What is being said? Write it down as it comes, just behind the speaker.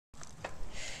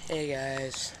Hey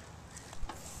guys,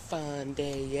 fun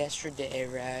day yesterday,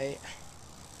 right?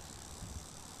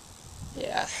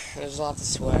 Yeah, there's lots of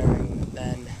swearing,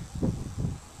 then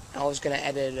I was gonna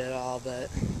edit it all, but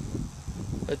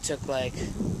it took like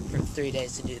for 3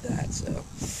 days to do that, so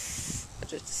I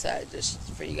just decided just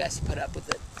for you guys to put up with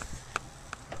it.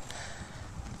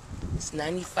 It's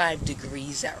 95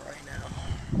 degrees out right now,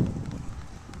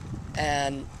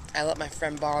 and I let my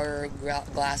friend borrow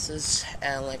glasses,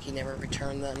 and like he never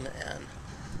returned them, and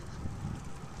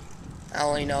I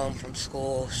only know him from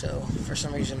school, so for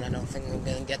some reason I don't think I'm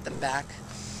gonna get them back,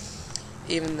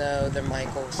 even though they're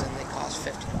Michael's and they cost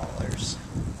 $50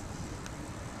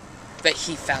 that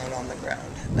he found on the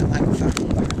ground, that Michael found on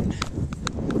the ground.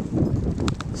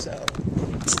 So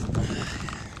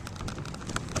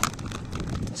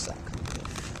it'll suck.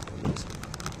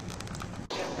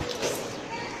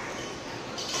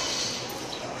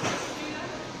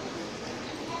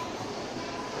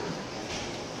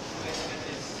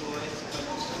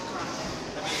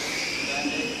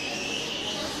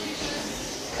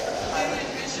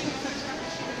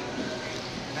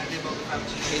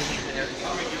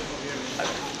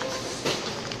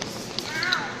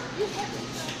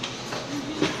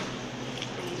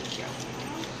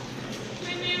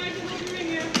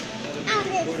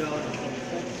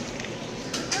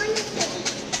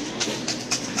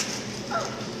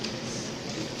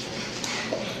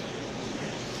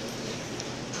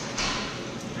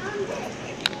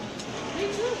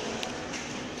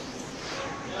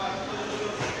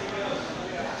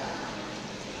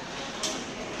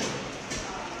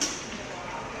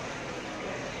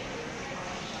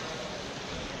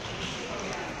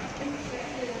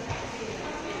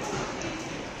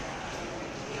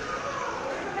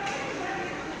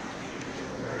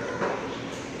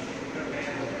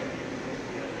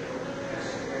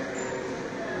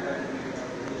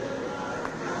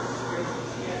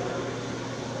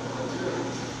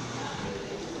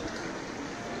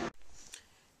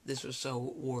 This was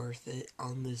so worth it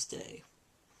on this day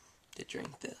to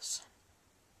drink this.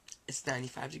 It's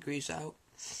 95 degrees out,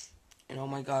 and oh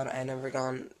my god, I never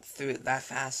gone through it that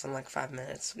fast in like 5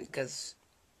 minutes because,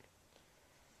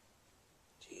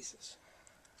 Jesus.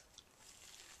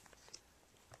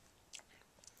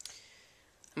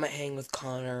 I might hang with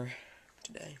Connor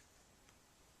today.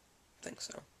 I think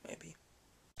so, maybe.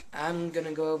 I'm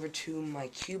gonna go over to my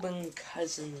Cuban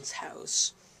cousin's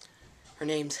house. Her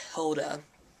name's Hilda.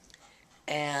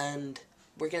 And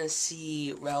we're gonna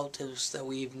see relatives that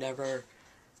we've never,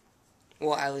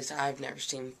 well, at least I've never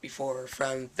seen before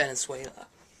from Venezuela.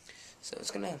 So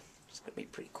it's gonna be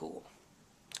pretty cool.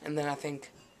 And then I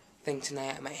think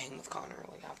tonight I might hang with Connor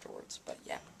like afterwards. But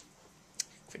yeah,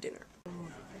 for dinner.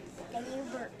 And you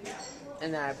burp.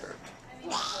 And then I burped.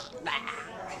 No,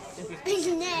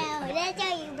 that's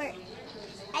how you burp.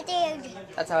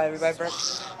 That's how everybody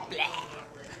burps.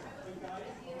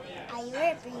 Are you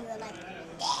burping? You go like.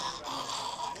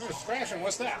 It's crashing.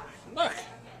 What's that? Look.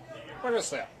 What is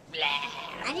that?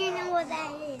 I didn't know what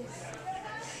that is.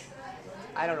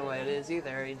 I don't know what it is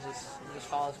either. He just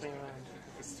follows me around.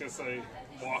 It's just a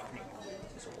Walkman.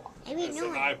 Just a walk. Maybe It's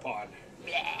an iPod.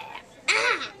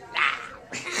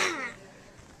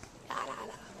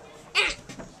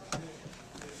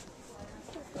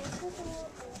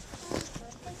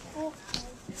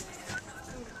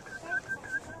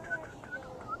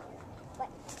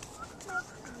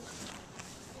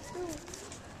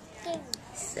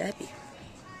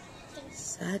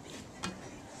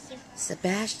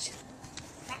 Sebastian.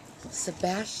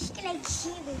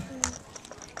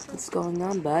 What's going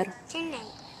on, bud?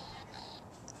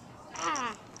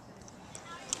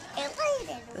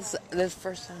 This is the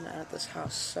first time at this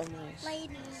house. So nice.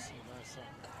 Ladies.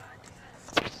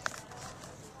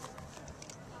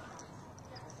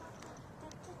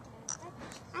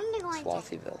 I'm going to.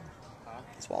 Swarthyville.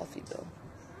 Swarthyville.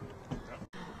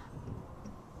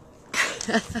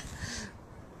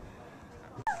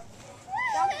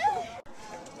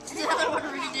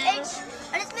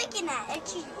 I'm just making that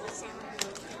itchy sound.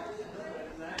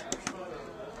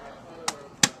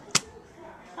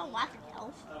 Don't laugh at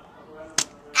yourself.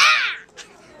 Ah!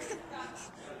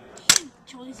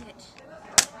 Choice it.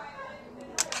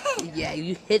 Yeah,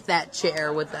 you hit that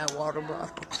chair with that water bottle.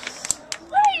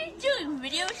 What are you doing?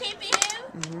 Videotaping him?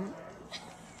 Mm-hmm.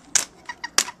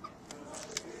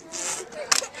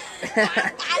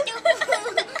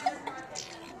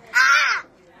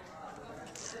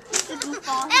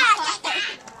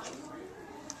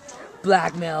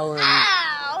 Blackmail in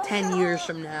 10 years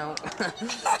from now.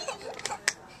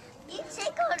 You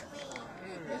tickled me.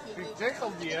 She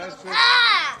tickled you.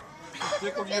 Ah! She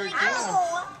tickled your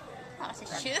Ow!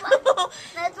 sausage too.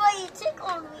 That's why you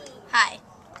tickled me. Hi.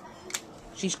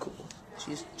 She's cool.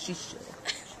 She's chill.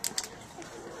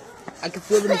 I can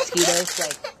feel the mosquitoes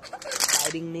like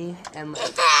biting me and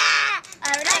like.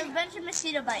 We have a bunch of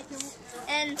mosquito bites.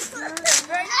 And first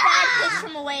bad fish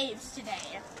from the waves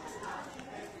today.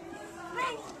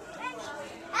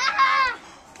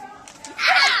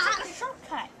 It's a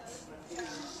shortcut.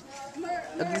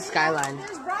 Look at the skyline.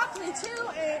 There's broccoli too.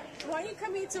 And why don't you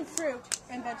come eat some fruit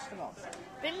and vegetables?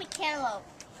 Bring me cantaloupe.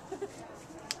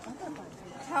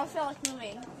 I don't feel like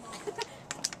moving.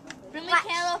 Bring me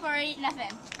cantaloupe or I eat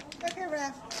nothing. Okay,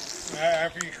 Rev.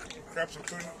 After you grab some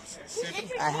food, If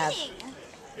you're I have- eating.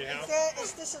 you have.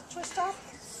 Is this a twist off?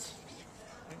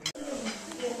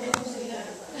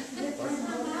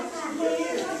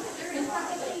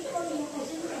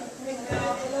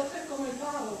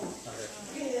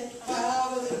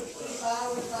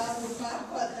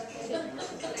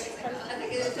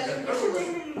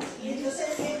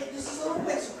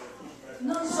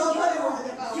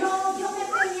 Yo me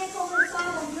peleé con el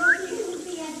pavo, yo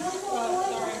discutía, yo no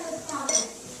voy a aceptar.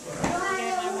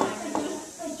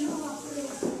 Yo hago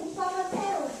un pavo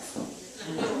entero.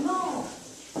 No.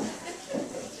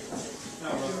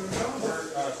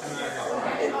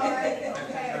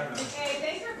 Hey,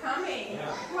 thanks for coming. You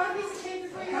want a piece of cake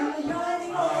before you go?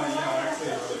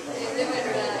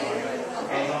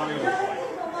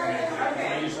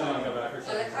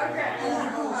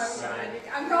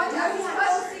 I'm going to. I was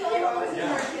supposed to see you. What was the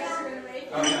work you guys were going to make?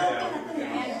 And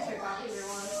took off either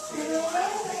one.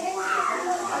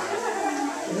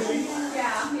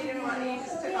 Yeah, he didn't want to. He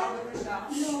just took off with himself.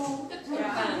 Yeah.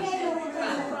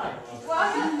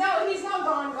 Well, no, he's not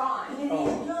gone. Yo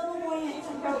no voy a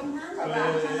aceptar nada.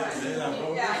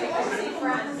 Yeah, he wants to see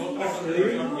friends.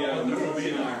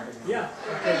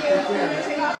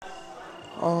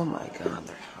 Oh my god,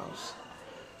 their house.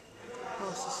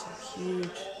 House is so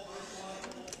huge.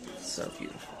 It's so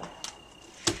beautiful.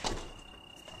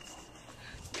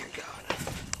 Dear God.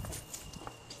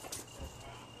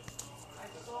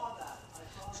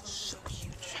 So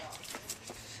huge.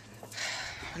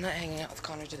 I'm not hanging out with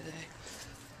Connor today.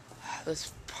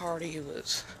 This party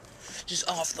was just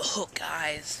off the hook,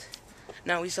 guys.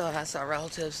 Now we still have some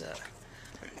relatives that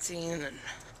I haven't seen and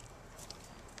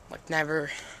like never.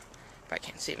 Probably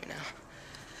can't see me now.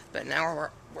 But now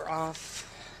we're off.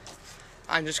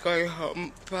 I'm just going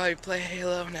home, probably play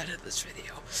Halo and edit this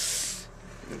video.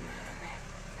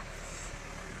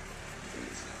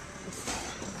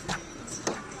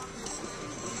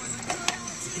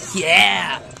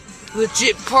 Yeah!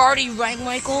 Legit party, right,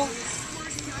 Michael?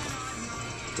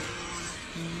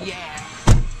 Yeah.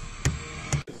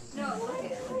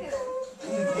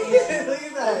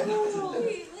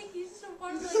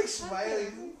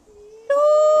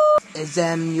 It's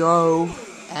yo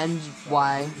and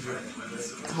Y.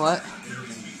 What?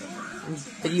 I'm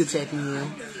videotaping you.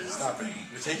 Stop it.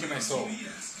 You're taking my soul.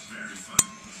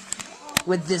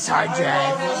 With this hard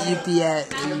drive, UPS.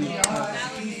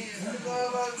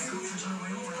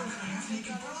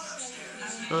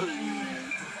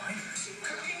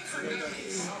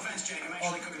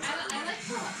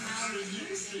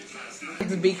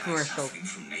 It's a big commercial. I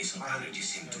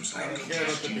don't care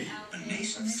about the bee.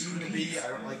 Soon to be, I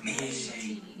don't like the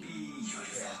bee.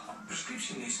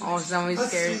 Oh, somebody's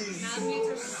scared. Meats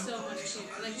are so much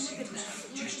cuter. Like, look at that.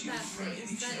 Look at that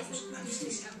face. That is the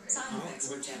cutest ever.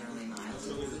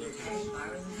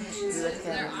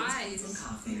 Their eyes.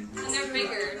 And they're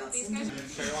bigger. These guys are...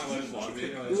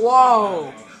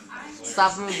 Whoa!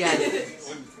 Stop him again.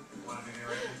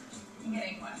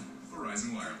 Verizon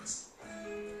Wireless.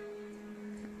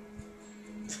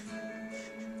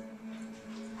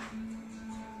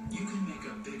 You can make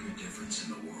a bigger difference in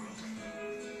the world.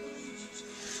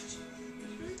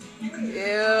 You can make Ew. a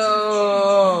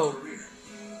career.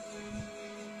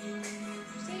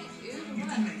 You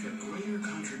can make a greater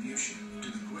contribution to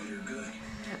the greater good.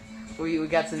 We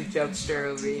got some jokester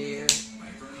over here.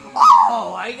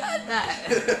 Oh, I got that.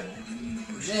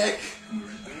 Nick! Where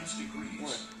advanced degrees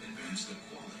advance the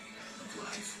quality of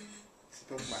life.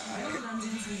 Spoke my eye.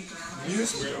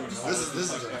 This is amazing.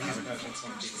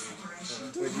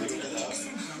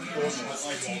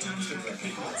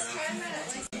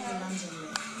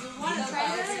 Want to try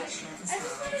that? I just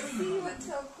want to see what's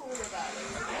so cool about it.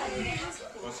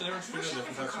 What's the difference between the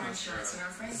different types of mascara?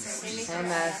 Hey,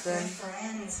 Madison.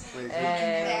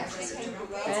 Hey.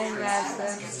 Hey,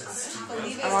 Madison.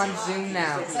 I'm on Zoom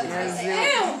now. You know Zoom?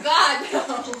 Oh, God,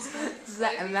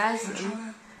 no. Madison.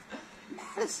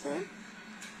 Madison.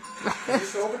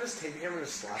 Just open his tape camera and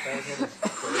slap at his head.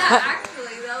 Yeah,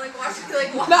 actually, they'll like watch it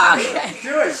like, No, okay.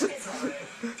 Do it!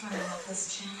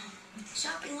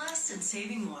 Shopping less and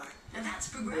saving more. And that's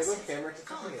progressive.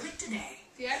 Call or click today.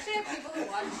 Do you actually have people who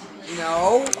watch?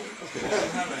 No.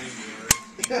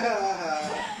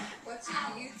 What's your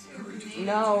YouTube name?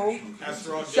 No.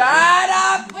 Srodvision. Shut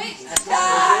up! Wait, Shut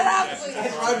up!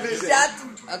 Srodvision.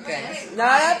 Shut. Okay. Shut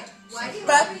up. why do you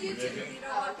But- have a YouTube? You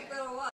don't want people to watch.